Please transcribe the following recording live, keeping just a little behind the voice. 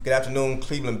Good afternoon,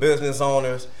 Cleveland business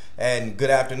owners, and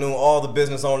good afternoon, all the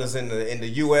business owners in the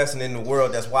U.S. and in the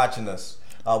world that's watching us.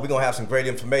 We're going to have some great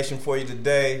information for you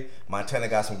today. Montana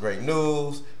got some great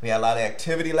news. We had a lot of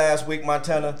activity last week,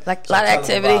 Montana. Like a lot of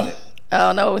activity?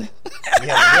 Oh, no. We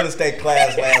had a real estate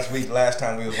class last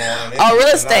time we was on. Oh, real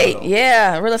estate.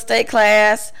 Yeah, real estate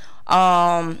class.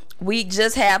 We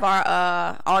just have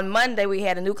our, on Monday, we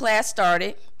had a new class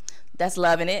started. That's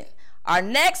loving it. Our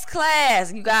next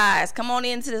class, you guys, come on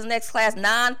into this next class,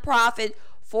 nonprofit,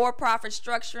 for-profit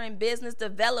structuring, business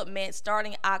development,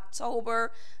 starting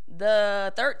October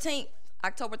the 13th.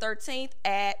 October 13th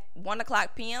at 1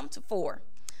 o'clock p.m. to 4.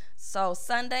 So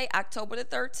Sunday, October the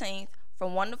 13th,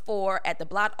 from 1 to 4 at the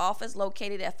Blot office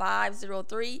located at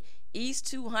 503 East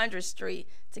 200th Street.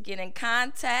 To get in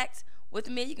contact with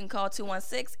me, you can call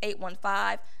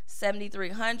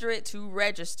 216-815-7300 to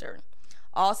register.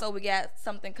 Also, we got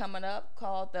something coming up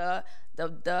called the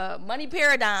Money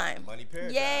Paradigm. Money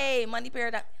Paradigm. Yay, Money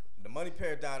Paradigm. The Money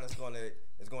Paradigm is going to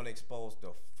expose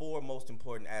the 4 most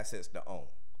important assets to own.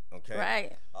 Okay.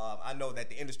 Right. I know that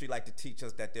the industry like to teach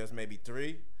us that there's maybe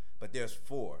 3, but there's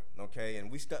 4. Okay, and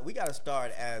we got to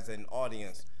start as an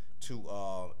audience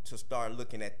to start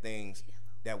looking at things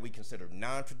that we consider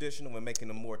non-traditional and making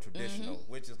them more traditional,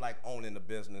 which is like owning a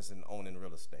business and owning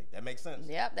real estate. That makes sense?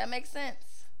 Yep, that makes sense.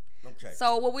 Okay.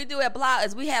 So what we do at Block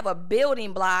is we have a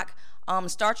building block.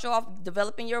 Start you off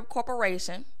developing your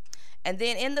corporation. And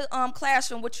then in the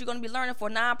classroom, what you're going to be learning for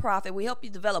nonprofit, we help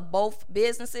you develop both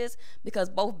businesses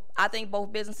because I think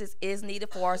both businesses is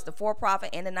needed for us, the for-profit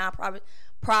and the nonprofit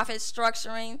profit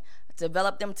structuring,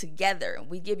 develop them together.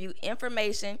 We give you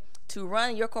information to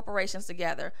run your corporations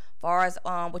together as far as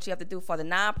what you have to do for the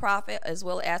nonprofit as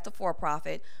well as the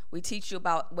for-profit. We teach you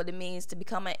about what it means to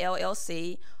become an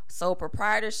LLC, sole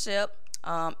proprietorship,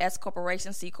 S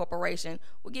corporation, C corporation.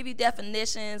 We'll give you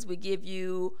definitions. We give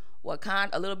you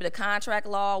a little bit of contract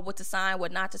law, what to sign,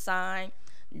 what not to sign.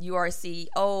 You are a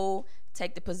CEO.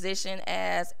 Take the position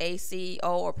as a CEO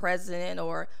or president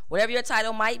or whatever your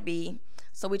title might be.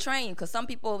 So we train you because some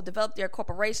people develop their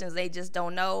corporations, they just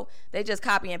don't know. They just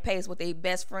copy and paste what their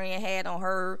best friend had on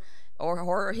her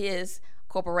or his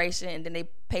corporation, and then they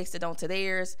paste it onto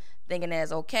theirs, thinking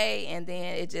that's okay, and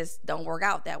then it just don't work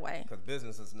out that way. Because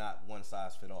business is not one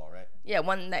size fit all, right? Yeah,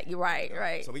 you're right,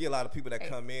 right. So we get a lot of people that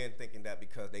come in thinking that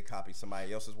because they copy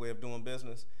somebody else's way of doing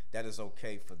business, that is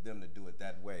okay for them to do it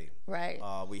that way. Right.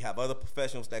 We have other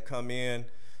professionals that come in.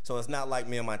 So it's not like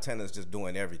me and Montana is just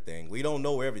doing everything. We don't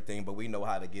know everything, but we know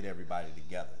how to get everybody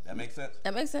together. That makes sense?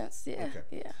 That makes sense, yeah. Okay.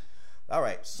 Yeah. All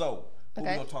right, so what are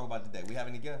we going to talk about today? We have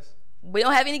any guests? We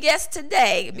don't have any guests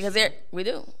today because we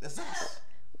do. That's us.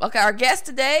 Okay, our guest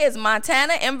today is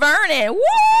Montana and Vernon. Woo!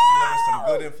 Some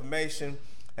good information,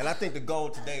 and I think the goal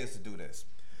today is to do this.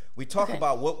 We talk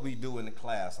about what we do in the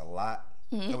class a lot,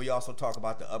 and we also talk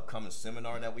about the upcoming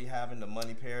seminar that we have in the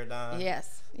Money Paradigm.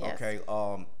 Yes. Okay,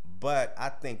 but I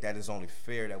think that it's only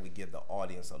fair that we give the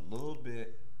audience a little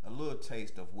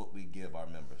taste of what we give our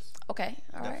members. Okay,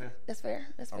 all right. Fair? That's fair.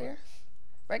 That's fair. Right.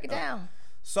 Break it down.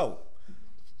 So,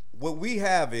 what we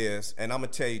have is, and I'm going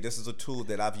to tell you, this is a tool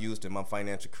that I've used in my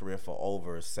financial career for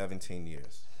over 17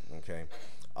 years, okay?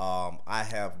 I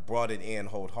have brought it in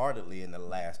wholeheartedly in the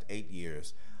last 8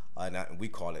 years, and we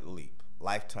call it LEAP,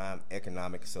 Lifetime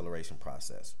Economic Acceleration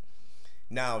Process.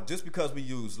 Now, just because we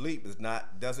use LEAP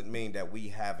doesn't mean that we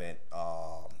haven't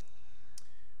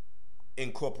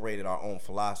incorporated our own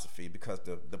philosophy, because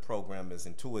the program is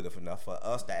intuitive enough for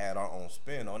us to add our own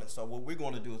spin on it. So what we're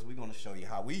going to do is we're going to show you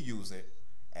how we use it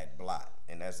at Blot,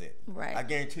 and that's it. Right. I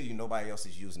guarantee you nobody else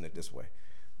is using it this way.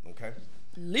 Okay?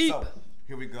 LEAP. So,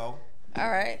 here we go. All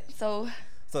right. So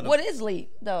what is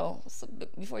LEAP, though,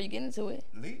 before you get into it?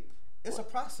 LEAP? It's a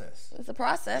process. It's a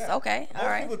process. Yeah. Okay. All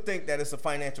right. Most people think that it's a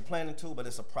financial planning tool, but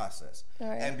it's a process. All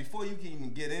right. And before you can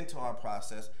even get into our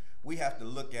process, we have to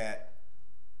look at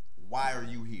why are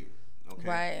you here?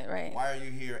 Okay. Right. Why are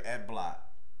you here at Blot?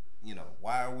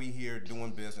 Why are we here doing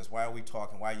business? Why are we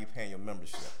talking? Why are you paying your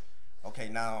membership? Okay.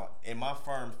 Now, in my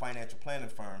firm, financial planning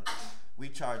firm, we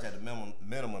charge at a minimum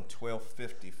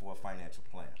 $12.50 for a financial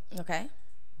plan. Okay.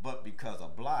 But because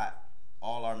of Blot,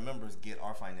 all our members get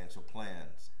our financial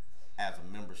plans as a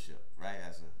membership, right?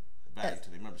 As a value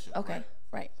to the membership. Okay,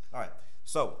 right. All right.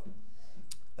 So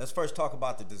let's first talk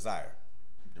about the desire,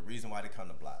 the reason why they come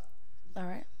to Blot. All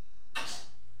right.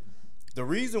 The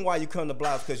reason why you come to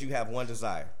Blot is because you have one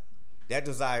desire. That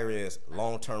desire is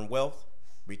long-term wealth,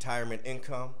 retirement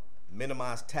income,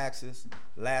 minimize taxes,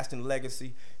 lasting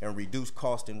legacy, and reduce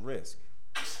cost and risk.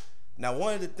 Now,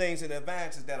 one of the things and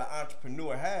advantages that an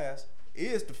entrepreneur has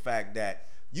is the fact that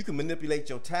you can manipulate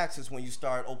your taxes when you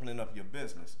start opening up your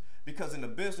business. Because in the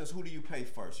business, who do you pay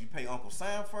first? You pay Uncle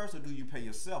Sam first, or do you pay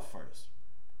yourself first?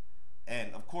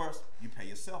 And of course, you pay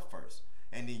yourself first.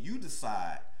 And then you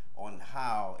decide on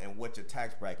how and what your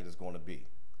tax bracket is going to be.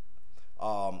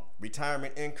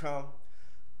 Retirement income.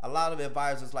 A lot of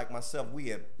advisors like myself, we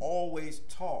have always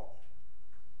talked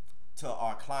to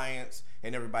our clients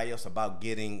and everybody else about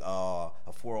getting a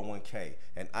 401k,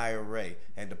 an IRA,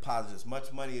 and deposit as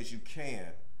much money as you can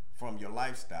from your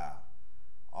lifestyle.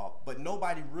 But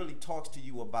nobody really talks to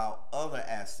you about other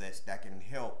assets that can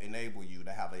help enable you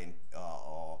to have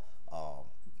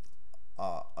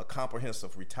a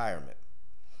comprehensive retirement.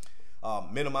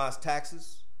 Minimize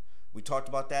taxes. We talked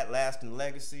about that. Lasting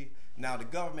legacy. Now, the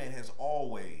government has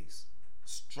always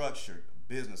structured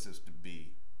businesses to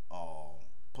be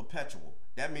perpetual.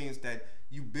 That means that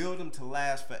you build them to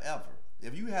last forever.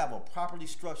 If you have a properly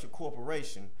structured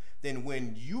corporation, then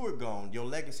when you are gone, your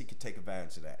legacy can take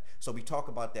advantage of that. So we talk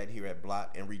about that here at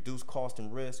Block, and reduce cost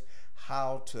and risk,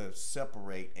 how to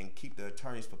separate and keep the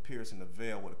attorneys for piercing the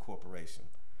veil with a corporation.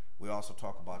 We also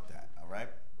talk about that, all right?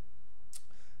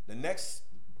 The next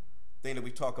thing that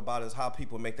we talk about is how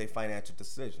people make their financial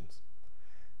decisions.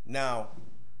 Now,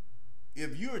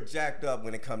 if you're jacked up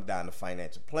when it comes down to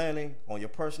financial planning on your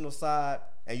personal side,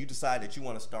 and you decide that you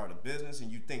want to start a business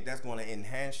and you think that's going to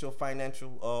enhance your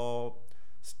financial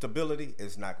stability,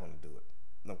 it's not going to do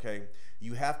it, okay?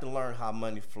 You have to learn how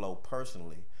money flow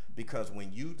personally, because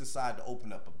when you decide to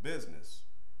open up a business,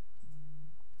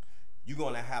 you're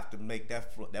going to have to make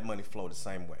that money flow the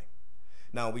same way.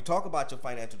 Now, we talk about your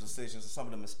financial decisions, and some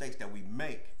of the mistakes that we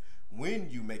make when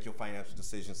you make your financial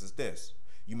decisions is this.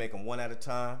 You make them one at a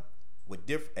time,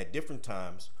 at different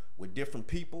times, with different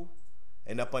people,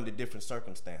 and up under different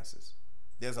circumstances.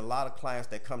 There's a lot of clients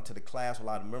that come to the class, a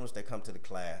lot of members that come to the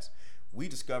class. We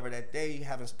discover that they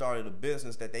haven't started a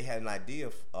business that they had an idea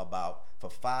about for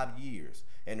 5 years.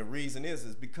 And the reason is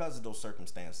because of those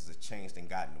circumstances have changed and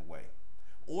gotten away.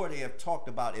 Or they have talked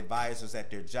about advisors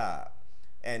at their job.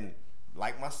 And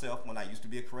like myself, when I used to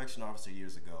be a correction officer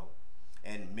years ago,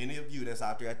 and many of you that's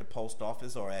out there at the post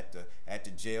office or at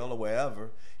the jail or wherever,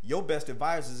 your best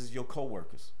advisors is your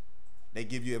coworkers. They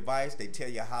give you advice. They tell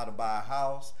you how to buy a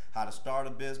house, how to start a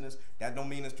business. That don't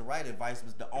mean it's the right advice.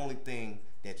 It's the only thing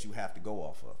that you have to go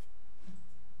off of.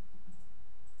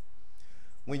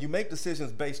 When you make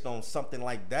decisions based on something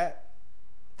like that,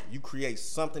 you create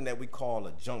something that we call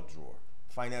a junk drawer,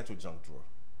 financial junk drawer.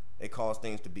 It causes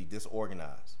things to be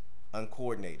disorganized,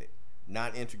 uncoordinated,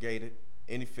 not integrated,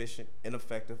 inefficient,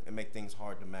 ineffective, and make things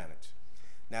hard to manage.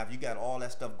 Now, if you got all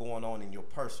that stuff going on in your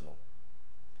personal,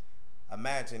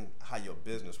 imagine how your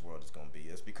business world is going to be.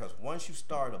 It's because once you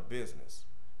start a business,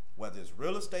 whether it's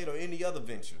real estate or any other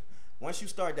venture, once you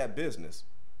start that business,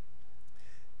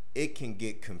 it can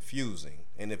get confusing.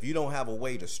 And if you don't have a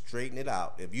way to straighten it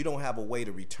out, if you don't have a way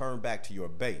to return back to your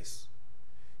base,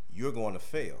 you're going to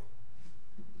fail.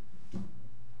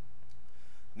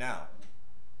 Now,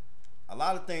 a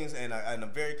lot of things, and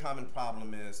a very common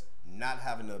problem is not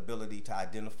having the ability to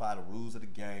identify the rules of the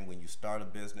game when you start a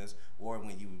business or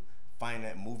when you find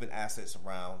that moving assets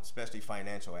around, especially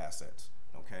financial assets,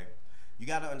 okay? You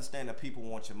got to understand that people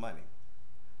want your money.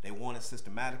 They want it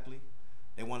systematically.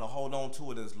 They want to hold on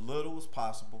to it as little as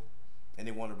possible, and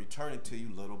they want to return it to you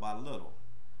little by little.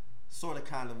 Sort of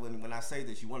kind of when I say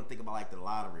this, you want to think about like the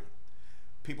lottery.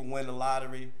 People win the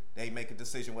lottery, they make a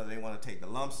decision whether they want to take the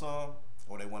lump sum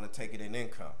or they want to take it in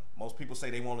income. Most people say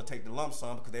they want to take the lump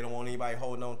sum because they don't want anybody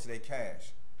holding on to their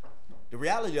cash. The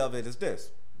reality of it is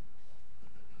this.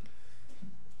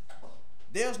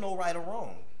 There's no right or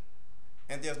wrong,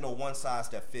 and there's no one size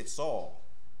that fits all.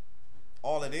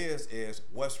 All it is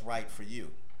what's right for you.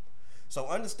 So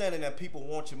understanding that people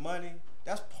want your money,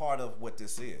 that's part of what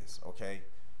this is, okay?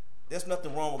 There's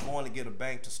nothing wrong with going to get a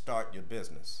bank to start your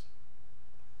business.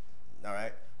 All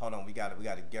right? Hold on, we got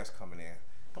a guest coming in.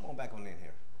 Come on back on in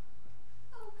here.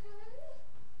 Okay.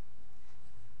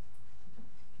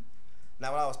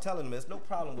 Now, what I was telling them is no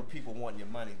problem with people wanting your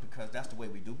money because that's the way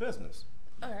we do business.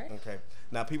 All right. Okay.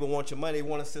 Now, people want your money, they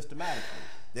want it systematically.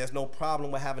 There's no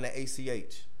problem with having an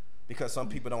ACH because some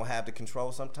people don't have the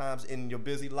control. Sometimes in your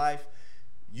busy life,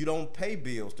 you don't pay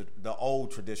bills the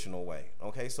old traditional way.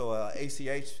 Okay, so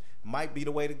ACH might be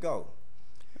the way to go.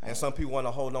 Right. And some people want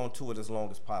to hold on to it as long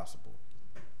as possible.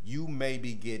 You may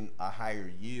be getting a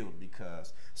higher yield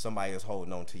because somebody is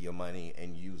holding on to your money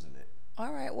and using it.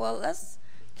 All right. Well,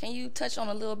 can you touch on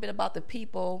a little bit about the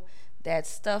people that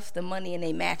stuff the money in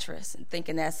a mattress and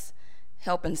thinking that's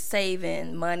helping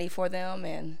saving money for them?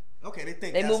 And Okay, they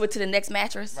think they move it to the next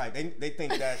mattress. Right. They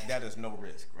think that is no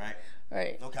risk, right?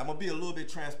 Right. Okay, I'm gonna be a little bit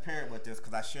transparent with this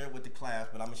because I share it with the class,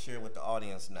 but I'm gonna share it with the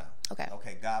audience now. Okay.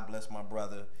 Okay. God bless my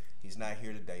brother. He's not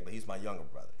here today, but he's my younger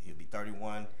brother. He'll be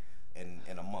 31 in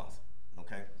a month.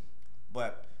 Okay.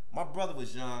 But my brother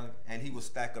was young and he would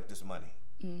stack up this money.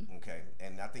 Mm-hmm. Okay.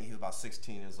 And I think he was about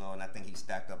 16 years old, and I think he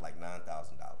stacked up like $9,000.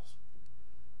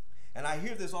 And I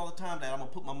hear this all the time that I'm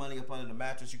gonna put my money up under the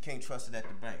mattress. You can't trust it at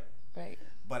the bank. Right.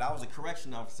 But I was a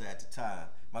correction officer at the time.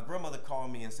 My grandmother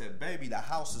called me and said, "Baby, the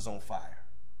house is on fire."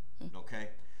 Mm-hmm. Okay?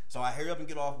 So I hurry up and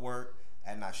get off work,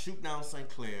 and I shoot down St.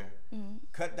 Clair,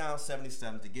 cut down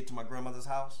 77 to get to my grandmother's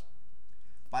house.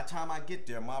 By the time I get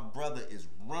there, my brother is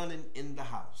running in the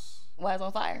house. Why it's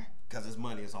on fire? Because his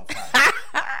money is on fire.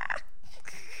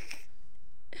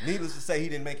 Needless to say, he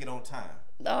didn't make it on time.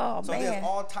 Oh, so man. There's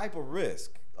all type of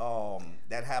risk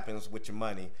that happens with your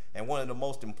money. And one of the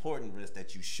most important risks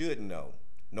that you should know,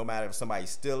 no matter if somebody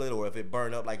steal it or if it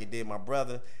burned up like it did my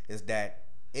brother, is that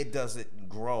it doesn't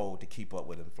grow to keep up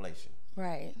with inflation.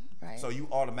 Right. So you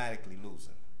automatically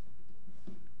losing.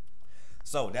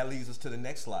 So that leads us to the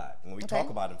next slide when we talk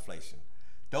about inflation.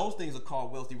 Those things are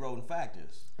called wealth eroding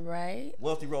factors. Right.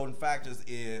 Wealth eroding factors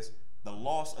is the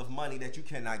loss of money that you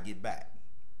cannot get back.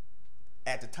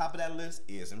 At the top of that list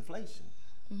is inflation.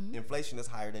 Mm-hmm. Inflation is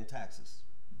higher than taxes.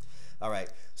 All right.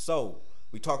 So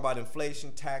we talk about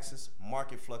inflation, taxes,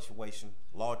 market fluctuation,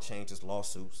 law changes,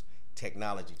 lawsuits,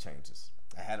 technology changes.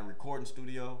 I had a recording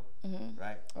studio,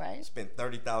 right? Right. Spent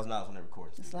 $30,000 on that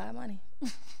recording studio. That's a lot of money.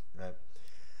 Right.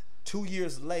 2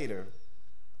 years later,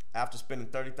 after spending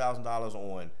 $30,000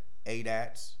 on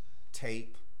ADATs,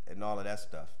 tape, and all of that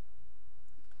stuff,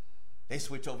 they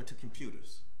switch over to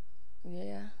computers.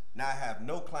 Yeah. Now I have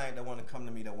no client that want to come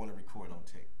to me that want to record on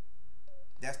tape.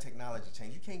 That's technology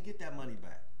change. You can't get that money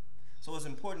back. So it's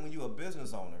important when you're a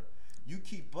business owner, you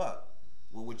keep up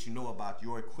with what you know about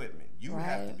your equipment. You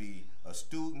have to be a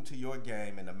student to your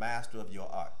game and a master of your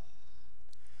art.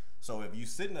 So if you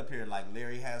sitting up here like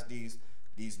Larry has these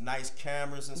nice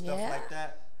cameras and stuff like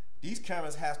that, these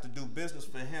cameras have to do business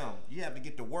for him. You have to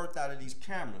get the worth out of these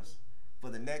cameras for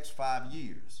the next 5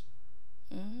 years.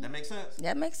 Mm-hmm. That makes sense?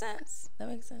 That makes sense.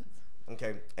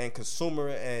 Okay, and consumer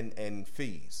and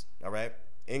fees, all right?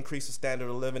 Increase the standard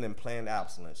of living and planned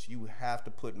obsolescence. You have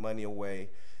to put money away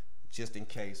just in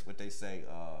case what they say,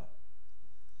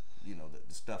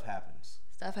 the stuff happens.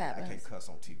 Stuff happens. I can't cuss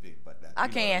on TV, but that, I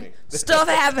can. Stuff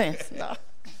happens. No.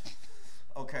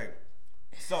 Okay,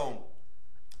 so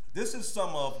this is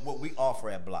some of what we offer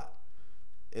at Block.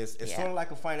 It's sort of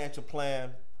like a financial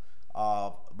plan,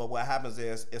 but what happens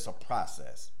is it's a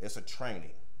process. It's a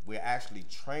training. We're actually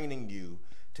training you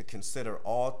to consider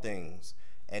all things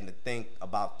and to think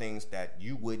about things that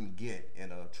you wouldn't get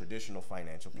in a traditional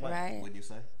financial plan. Right. Wouldn't you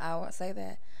say? I would say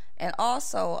that. And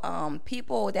also,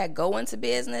 people that go into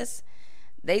business,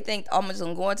 they think, I'm just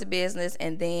gonna go into business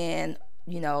and then,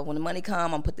 when the money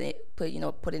come, I'm put it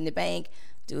in the bank,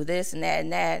 do this and that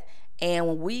and that. And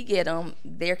when we get them,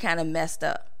 they're kind of messed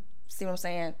up. See what I'm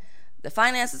saying? The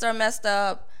finances are messed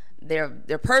up. Their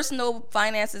personal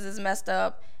finances is messed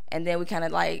up. And then we kind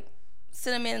of like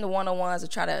sit them in the one-on-ones to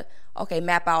try to,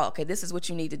 map out, this is what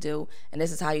you need to do, and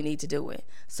this is how you need to do it.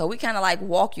 So we kind of like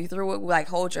walk you through it. We like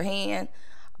hold your hand.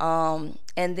 And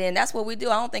then that's what we do.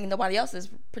 I don't think nobody else is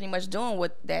pretty much doing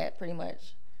with that pretty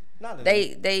much.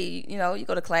 They you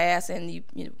go to class and you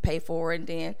pay for it,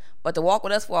 and but to walk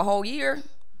with us for a whole year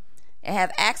and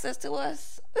have access to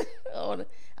us,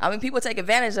 people take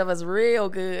advantage of us real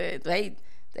good. They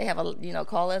have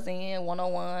call us in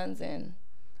one-on-ones and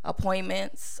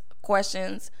appointments,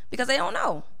 questions, because they don't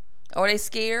know, or they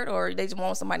scared, or they just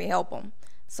want somebody to help them.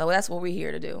 So that's what we're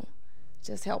here to do,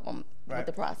 just help them with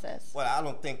the process. Well, I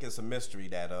don't think it's a mystery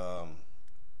that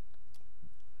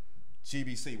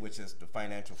GBC, which is the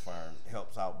financial firm,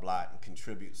 helps out Block and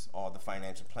contributes all the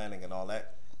financial planning and all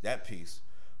that piece.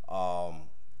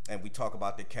 And we talk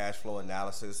about the cash flow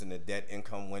analysis and the debt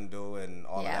income window and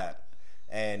all of that.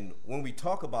 And when we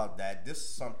talk about that, this is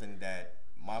something that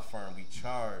my firm, we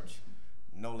charge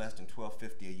no less than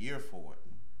 $12.50 a year for it.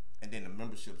 And then the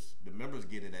members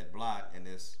get it at Block, and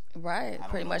it's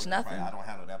pretty much nothing. I don't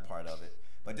handle that part of it.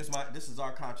 But this is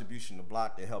our contribution to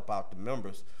Block to help out the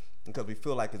members, because we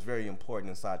feel like it's very important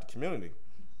inside the community.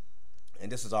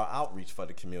 And this is our outreach for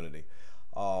the community.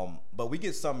 But we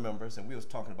get some members, and I was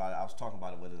talking about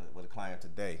it with a client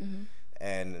today,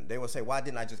 and they would say, "Why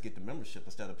didn't I just get the membership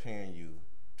instead of paying you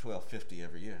 $12.50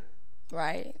 every year?"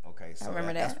 Right. Okay. So I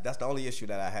remember that. That's the only issue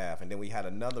that I have. And then we had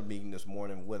another meeting this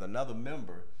morning with another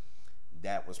member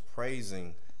that was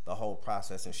praising the whole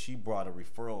process, and she brought a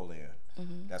referral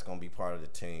in that's going to be part of the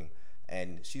team.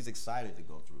 and she's excited to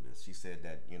go through this. She said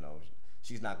that, you know,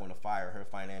 she's not going to fire her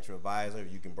financial advisor.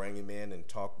 You can bring him in and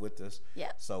talk with us.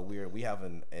 Yeah. So we have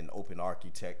an open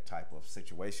architect type of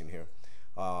situation here,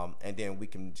 and then we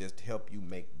can just help you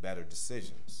make better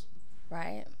decisions.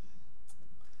 Right.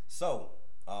 So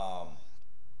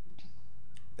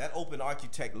that open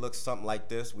architect looks something like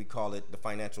this. We call it the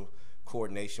financial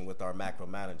coordination with our macro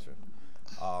manager.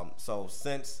 So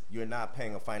since you're not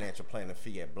paying a financial planning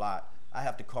fee at Blott, I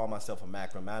have to call myself a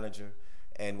macro manager.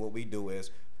 And what we do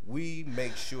is we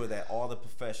make sure that all the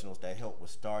professionals that help with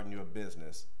starting your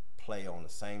business play on the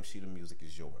same sheet of music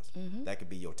as yours. That could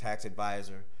be your tax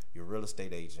advisor, your real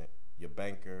estate agent, your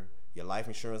banker, your life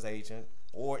insurance agent,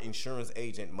 or insurance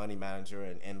agent, money manager,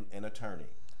 and attorney.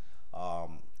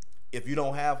 If you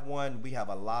don't have one, we have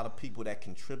a lot of people that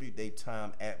contribute their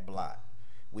time at Blott.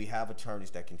 We have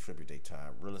attorneys that contribute their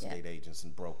time, real estate agents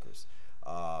and brokers,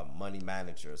 money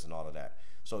managers and all of that.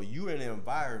 So you're in an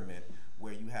environment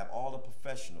where you have all the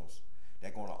professionals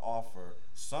that are going to offer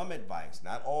some advice,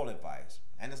 not all advice,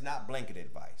 and it's not blanket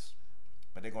advice,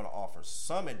 but they're going to offer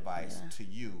some advice to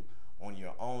you on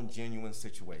your own genuine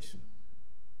situation.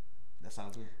 That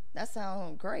sounds good? That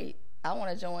sounds great. I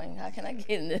want to join. How can I get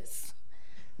in this?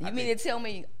 You mean to tell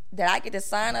me that I get to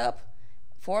sign up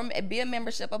be a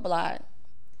membership of Blott,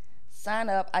 sign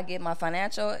up, I get my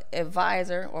financial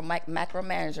advisor or my macro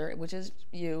manager, which is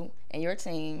you and your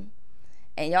team,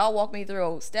 and y'all walk me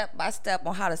through step by step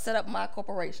on how to set up my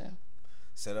corporation.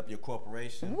 Set up your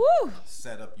corporation. Woo!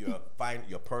 Set up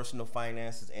your personal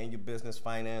finances and your business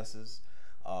finances.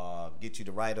 Get you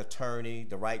the right attorney,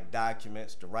 the right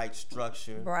documents, the right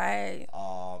structure. Right.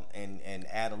 And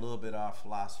add a little bit of our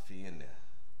philosophy in there.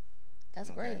 That's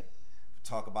great.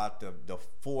 Talk about the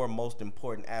 4 most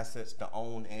important assets to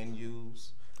own and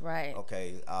use. Right.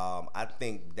 Okay. I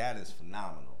think that is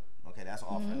phenomenal. Okay, that's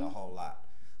offering a whole lot.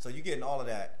 So you're getting all of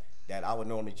that I would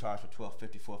normally charge for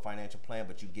 $12.50 for a financial plan,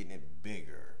 but you're getting it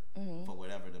bigger for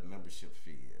whatever the membership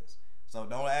fee is. So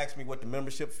don't ask me what the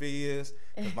membership fee is,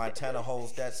 because Montana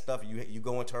holds that stuff. You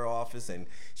go into her office and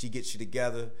she gets you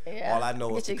together. Yeah. All I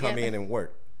know is to come in and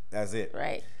work. That's it.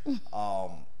 Right.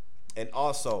 And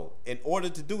also, in order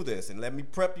to do this, and let me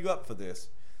prep you up for this.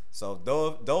 So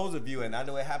those of you, and I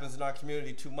know it happens in our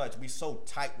community too much, we so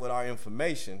tight with our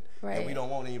information that we don't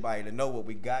want anybody to know what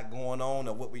we got going on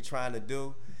or what we're trying to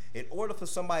do. In order for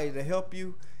somebody to help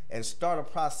you and start a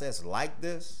process like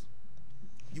this,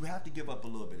 you have to give up a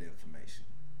little bit of information.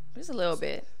 Just a little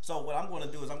bit. So what I'm going to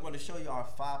do is I'm going to show you our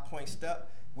 5-point step,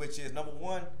 which is, number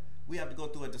 1, we have to go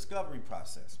through a discovery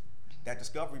process. That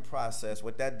discovery process,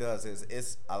 what that does is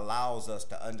it allows us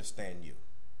to understand you.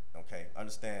 Okay,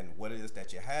 understand what it is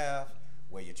that you have,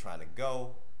 where you're trying to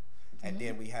go, and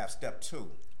then we have step 2.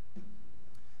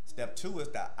 Step 2 is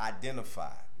to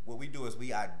identify. What we do is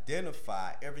we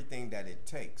identify everything that it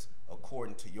takes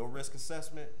according to your risk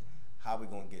assessment, how we're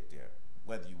going to get there.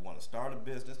 Whether you want to start a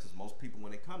business, because most people,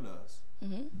 when they come to us, they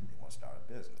want to start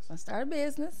a business. Want to start a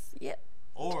business, yep.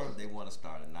 Or they want to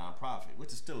start a nonprofit, which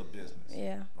is still a business.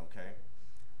 Yeah. Okay.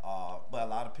 But a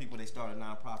lot of people, they start a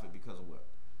nonprofit because of what?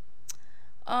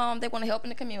 They want to help in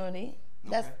the community.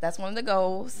 That's one of the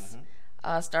goals.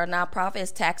 Start a nonprofit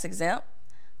is tax exempt,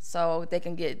 so they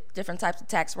can get different types of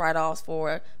tax write-offs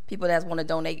for people that want to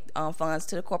donate funds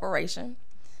to the corporation.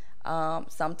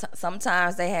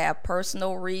 Sometimes they have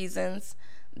personal reasons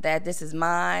that this is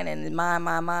mine and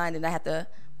mine, and I have to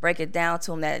break it down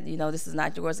to them that, this is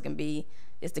not yours.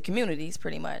 It's the community's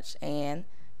pretty much, and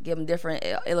give them different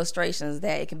illustrations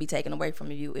that it can be taken away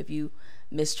from you if you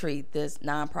mistreat this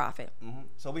nonprofit.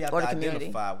 So we have to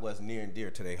identify what's near and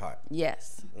dear to their heart.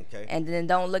 Yes. Okay. And then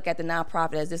don't look at the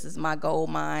nonprofit as this is my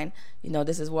gold mine.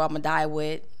 This is what I'm gonna die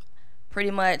with.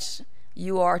 Pretty much,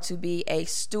 you are to be a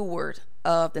steward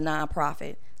of the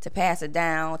nonprofit to pass it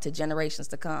down to generations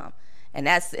to come. And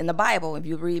that's in the Bible. If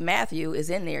you read Matthew, is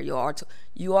in there. You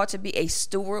are to be a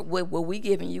steward with what we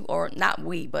given you, or not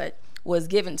we, but was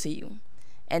given to you,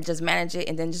 and just manage it,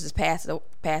 and then just pass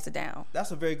it down.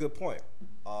 That's a very good point.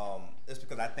 It's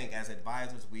because I think as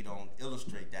advisors we don't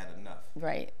illustrate that enough.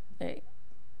 Right.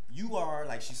 You are,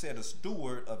 like she said, a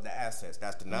steward of the assets.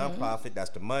 That's the nonprofit. That's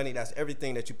the money. That's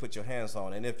everything that you put your hands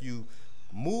on. And if you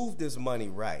move this money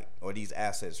right, or these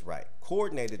assets right,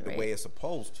 coordinated the way it's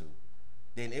supposed to,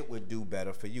 then it would do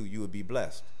better for you. You would be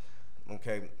blessed.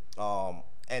 Okay.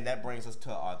 And that brings us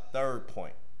to our 3rd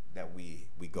point that we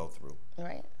go through.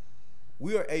 Right.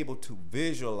 We are able to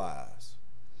visualize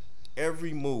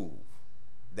every move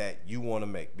that you want to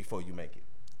make before you make it.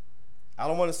 I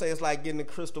don't want to say it's like getting a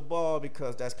crystal ball,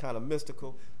 because that's kind of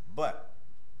mystical, but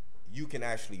you can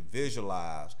actually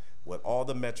visualize with all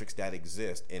the metrics that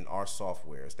exist in our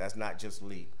softwares. That's not just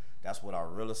Leap. That's with our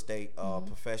real estate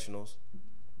professionals,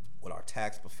 with our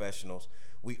tax professionals.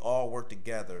 We all work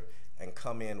together and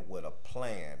come in with a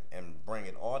plan and bring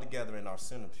it all together in our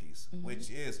centerpiece, which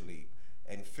is Leap,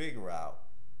 and figure out,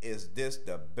 is this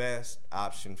the best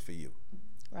option for you?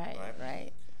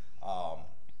 Right.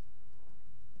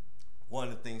 One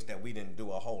of the things that we didn't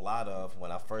do a whole lot of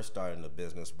when I first started in the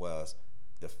business was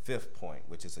the 5th point,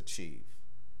 which is achieve.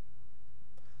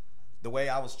 The way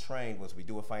I was trained was we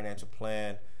do a financial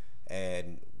plan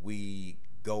and we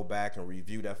go back and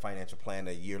review that financial plan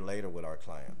a year later with our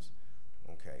clients.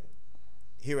 Okay.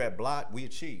 Here at Blott, we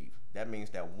achieve. That means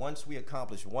that once we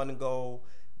accomplish one goal,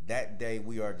 that day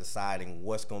we are deciding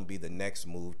what's going to be the next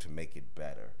move to make it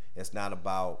better. It's not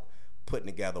about putting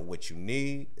together what you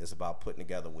need. It's about putting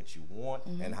together what you want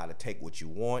and how to take what you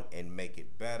want and make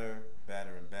it better,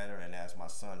 better, and better. And as my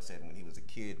son said when he was a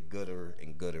kid, gooder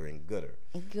and gooder and gooder.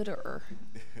 Gooder.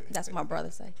 That's what my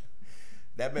brother say.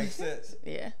 That makes sense?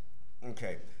 Yeah.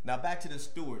 Okay. Now back to the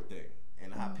steward thing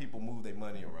and how people move their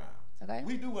money around. Okay.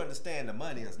 We do understand the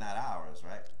money is not ours,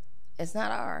 right? It's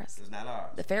not ours. It's not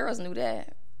ours. The pharaohs knew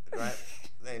that. Right?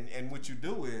 And what you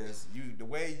do is, the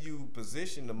way you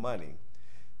position the money,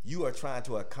 you are trying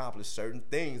to accomplish certain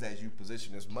things as you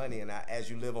position this money and as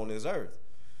you live on this earth.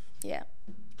 Yeah.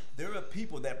 There are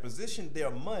people that position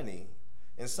their money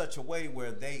in such a way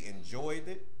where they enjoyed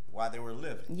it while they were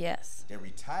living. Yes. They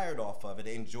retired off of it.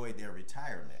 They enjoyed their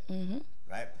retirement.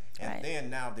 Right? And then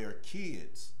now their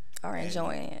kids are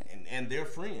enjoying it. And their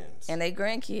friends. And their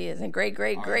grandkids and great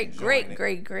while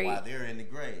they're in the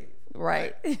grave.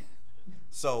 Right.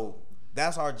 So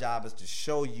that's our job, is to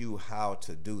show you how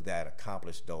to do that,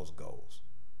 accomplish those goals.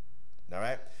 All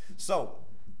right? So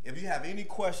if you have any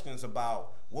questions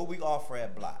about what we offer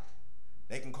at Blott,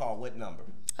 they can call what number?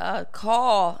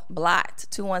 Call Blott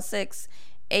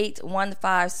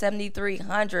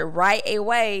 216-815-7300 right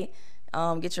away.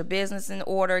 Get your business in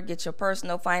order, get your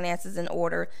personal finances in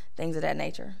order, things of that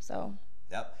nature. So.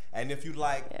 Yep. And if you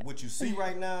like what you see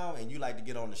right now and you like to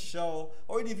get on the show,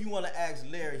 or even if you want to ask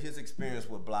Larry his experience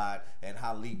with Blott and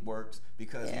how Leap works,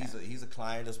 because he's a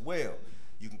client as well,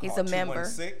 you can call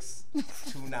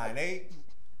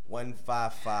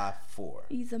 216-298-1554.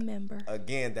 He's a member.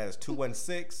 Again, that is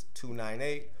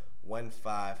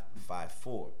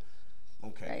 216-298-1554.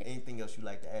 Okay. Right. Anything else you'd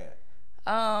like to add?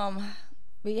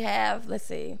 We have,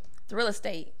 the real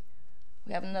estate.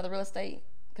 We have another real estate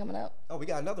coming up. Oh, we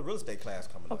got another real estate class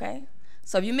coming up. Okay.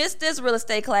 So if you missed this real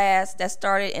estate class that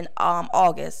started in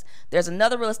August, there's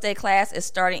another real estate class. It's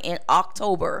starting in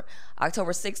October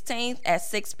 16th at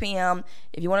 6 p.m.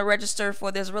 If you want to register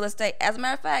for this real estate, as a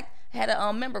matter of fact, I had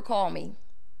a member call me.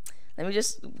 I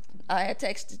had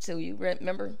texted to you.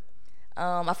 Remember?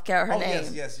 I forgot her name.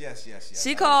 Yes.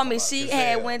 She called me. She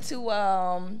had went to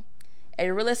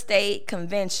a real estate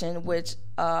convention, which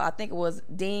I think it was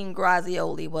Dean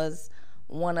Grazioli was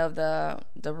one of the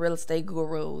real estate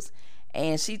gurus,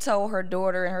 and she told her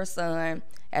daughter and her son,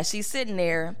 as she's sitting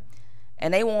there,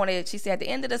 and she said at the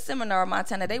end of the seminar,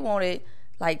 Montana, they wanted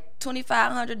like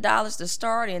 $2,500 to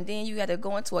start, and then you had to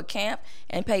go into a camp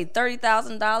and pay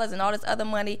 $30,000 and all this other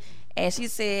money. And she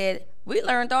said, we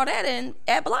learned all that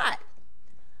at Blott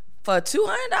for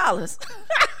 $200.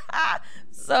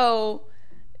 So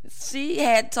she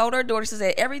had told her daughter, she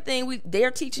said, everything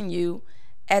they're teaching you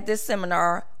at this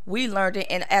seminar, we learned it.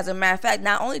 And as a matter of fact,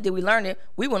 not only did we learn it,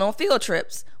 we went on field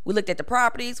trips. We looked at the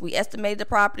properties, we estimated the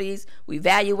properties, we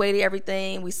evaluated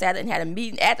everything, we sat and had a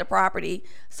meeting at the property.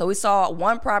 So we saw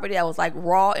one property that was like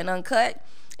raw and uncut,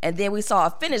 and then we saw a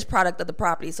finished product of the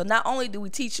property. So not only do we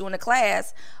teach you in the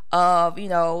class of,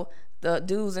 the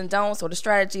do's and don'ts or the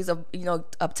strategies of,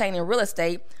 obtaining real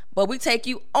estate, but we take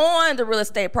you on the real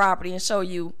estate property and show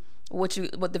you what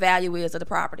the value is of the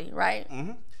property, right?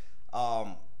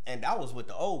 Mm-hmm. And that was with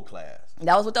the old class.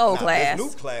 That was with the old class. This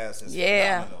new class is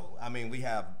phenomenal. I mean, we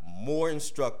have more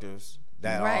instructors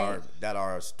that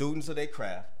are students of their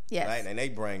craft, right? And they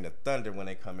bring the thunder when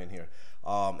they come in here.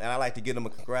 And I like to give them a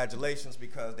congratulations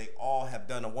because they all have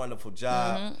done a wonderful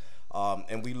job.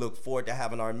 And we look forward to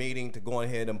having our meeting to go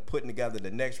ahead and putting together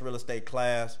the next real estate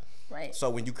class. Right. So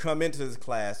when you come into this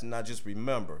class, and I just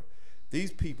remember, these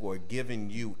people are giving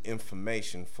you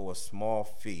information for a small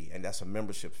fee, and that's a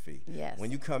membership fee. Yes.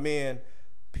 When you come in,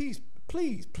 please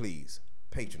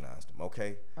patronize them,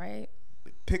 okay? Right.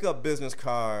 Pick up business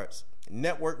cards,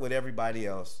 network with everybody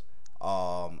else,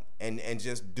 and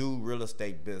just do real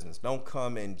estate business. Don't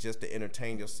come in just to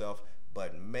entertain yourself,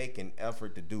 but make an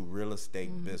effort to do real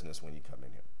estate business when you come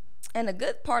in here. And the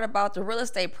good part about the real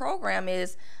estate program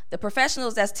is the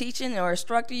professionals that's teaching or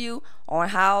instructing you on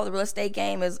how the real estate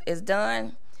game is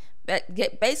done,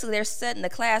 basically they're setting the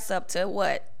class up to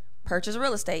what? Purchase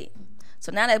real estate.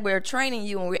 So now that we're training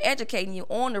you and we're educating you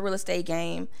on the real estate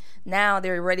game, now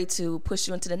they're ready to push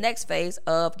you into the next phase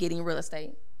of getting real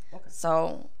estate. Okay.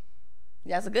 So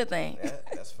that's a good thing. Yeah,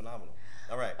 that's phenomenal.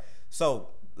 All right. So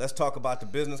let's talk about the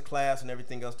business class and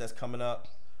everything else that's coming up.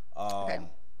 Okay.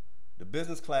 The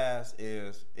business class it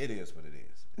is what it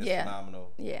is. It's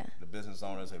phenomenal. Yeah. The business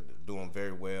owners are doing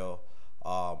very well.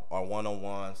 Our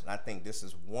one-on-ones, and I think this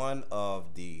is one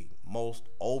of the most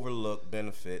overlooked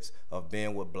benefits of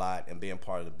being with Blot and being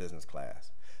part of the business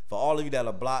class. For all of you that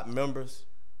are Blot members,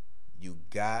 you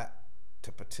got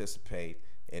to participate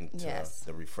into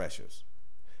the refreshers.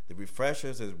 The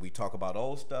refreshers is we talk about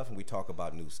old stuff and we talk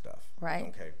about new stuff. Right.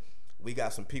 Okay. We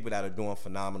got some people that are doing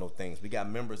phenomenal things. We got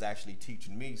members actually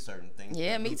teaching me certain things.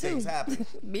 Yeah, me too. Things happen.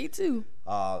 Me too.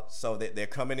 So that they're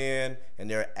coming in and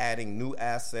they're adding new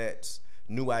assets,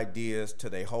 new ideas to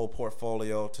their whole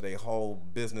portfolio, to their whole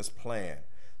business plan.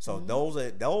 So those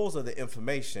are the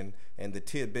information and the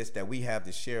tidbits that we have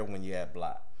to share when you're at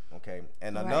Blot. Okay.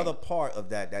 And another part of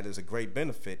that is a great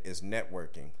benefit is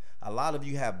networking. A lot of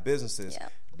you have businesses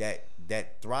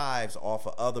that thrives off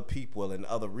of other people and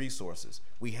other resources.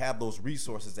 We have those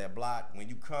resources at Blot. When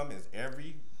you come, is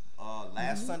every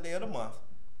last Sunday of the month.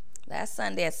 Last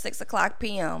Sunday at 6:00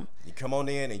 p.m. You come on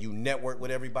in and you network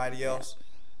with everybody else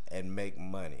and make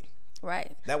money.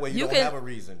 Right. That way you don't have a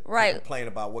reason to complain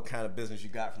about what kind of business you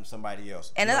got from somebody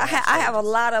else. And I have a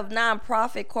lot of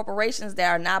nonprofit corporations that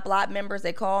are not Blot members.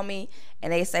 They call me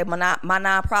and they say, my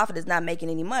nonprofit is not making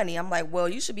any money. I'm like, well,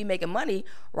 you should be making money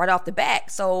right off the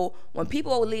bat. So when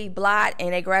people leave Blot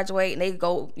and they graduate and they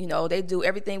go, they do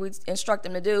everything we instruct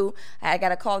them to do. I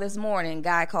got a call this morning.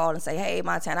 Guy called and say, hey,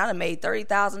 Montana, I done made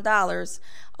 $30,000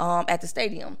 at the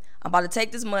stadium. I'm about to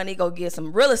take this money, go get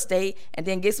some real estate, and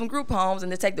then get some group homes,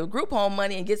 and then take the group home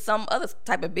money and get some other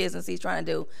type of business he's trying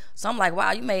to do. So I'm like,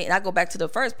 wow, and I go back to the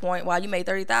first point, wow, you made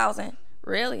 $30,000?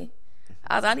 Really?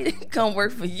 I need to come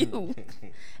work for you.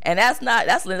 And that's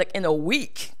like in a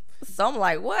week. So I'm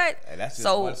like, what? And that's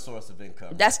just one source of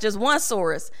income. That's just one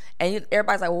source. And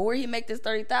everybody's like, well, where he make this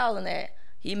 $30,000 at?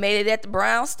 He made it at the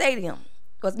Brown Stadium.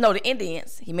 The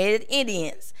Indians. He made it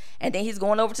Indians. And then he's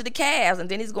going over to the Cavs. And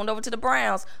then he's going over to the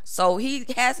Browns. So he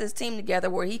has his team together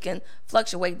where he can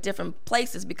fluctuate different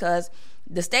places because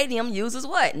the stadium uses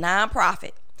what?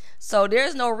 Nonprofit. So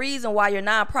there's no reason why your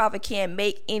nonprofit can't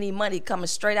make any money coming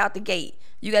straight out the gate.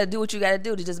 You got to do what you got to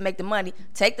do to just make the money.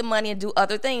 Take the money and do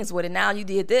other things with it. Now you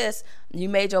did this. You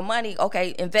made your money.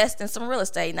 Okay, invest in some real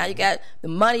estate. Now you got the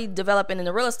money developing in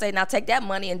the real estate. Now take that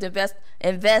money and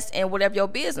invest in whatever your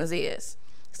business is.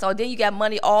 So then you got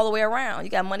money all the way around. You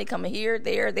got money coming here,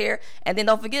 there, and then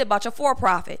don't forget about your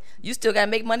for-profit. You still got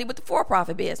to make money with the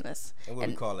for-profit business. And what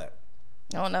do we call that?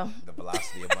 I don't know. The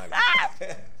velocity of money.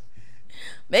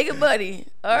 Making money.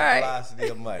 All right. Velocity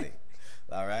of money.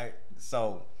 All right.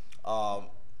 So,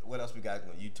 what else we got?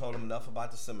 You told them enough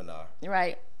about the seminar.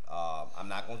 Right. I'm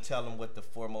not going to tell them what the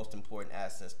 4 most important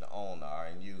assets to own are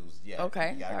and use yet.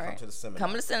 Okay. You got to come to the seminar.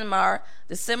 Come to the seminar.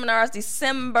 The seminar is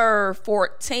December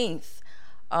 14th.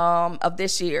 Of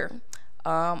this year.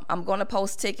 I'm going to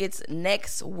post tickets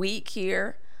next week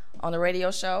here on the radio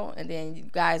show, and then you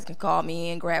guys can call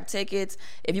me and grab tickets.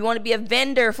 If you want to be a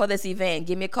vendor for this event,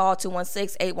 give me a call,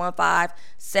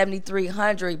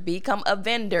 216-815-7300. Become a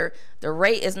vendor. The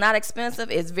rate is not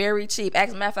expensive. It's very cheap.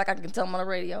 As a matter of fact, I can tell them on the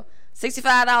radio.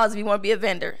 $65 if you want to be a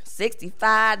vendor.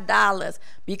 $65.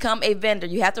 Become a vendor.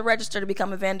 You have to register to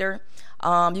become a vendor.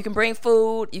 You can bring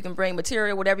food. You can bring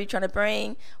material, whatever you're trying to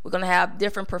bring. We're going to have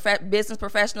different business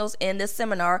professionals in this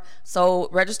seminar. So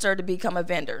register to become a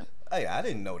vendor. Hey, I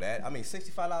didn't know that. I mean,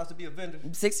 $65 to be a vendor? $65.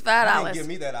 You didn't give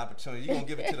me that opportunity. You're going to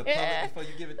give it to the public before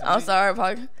you give it to me? I'm sorry,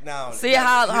 Paul. Now, see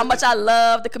how much I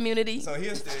love the community? So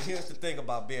here's the thing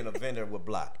about being a vendor with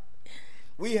Blot.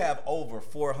 We have over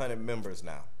 400 members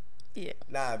now. Yeah.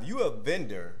 Now, if you're a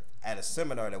vendor at a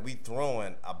seminar that we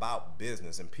throwing about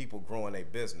business and people growing their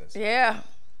business, then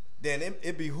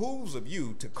it behooves of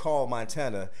you to call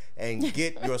Montana and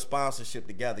get your sponsorship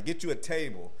together. Get you a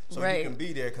table so you can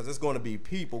be there, because it's going to be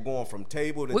people going from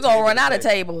table to table. We're going to run out of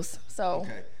tables.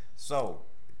 Okay. So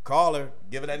call her.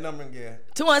 Give her that number again.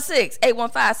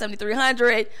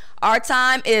 216-815-7300. Our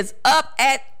time is up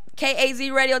at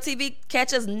KAZ Radio TV.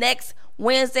 Catch us next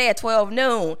Wednesday at 12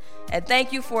 noon. And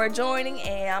thank you for joining.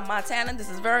 And I'm Montana. This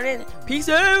is Vernon. Peace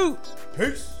out.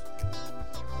 Peace.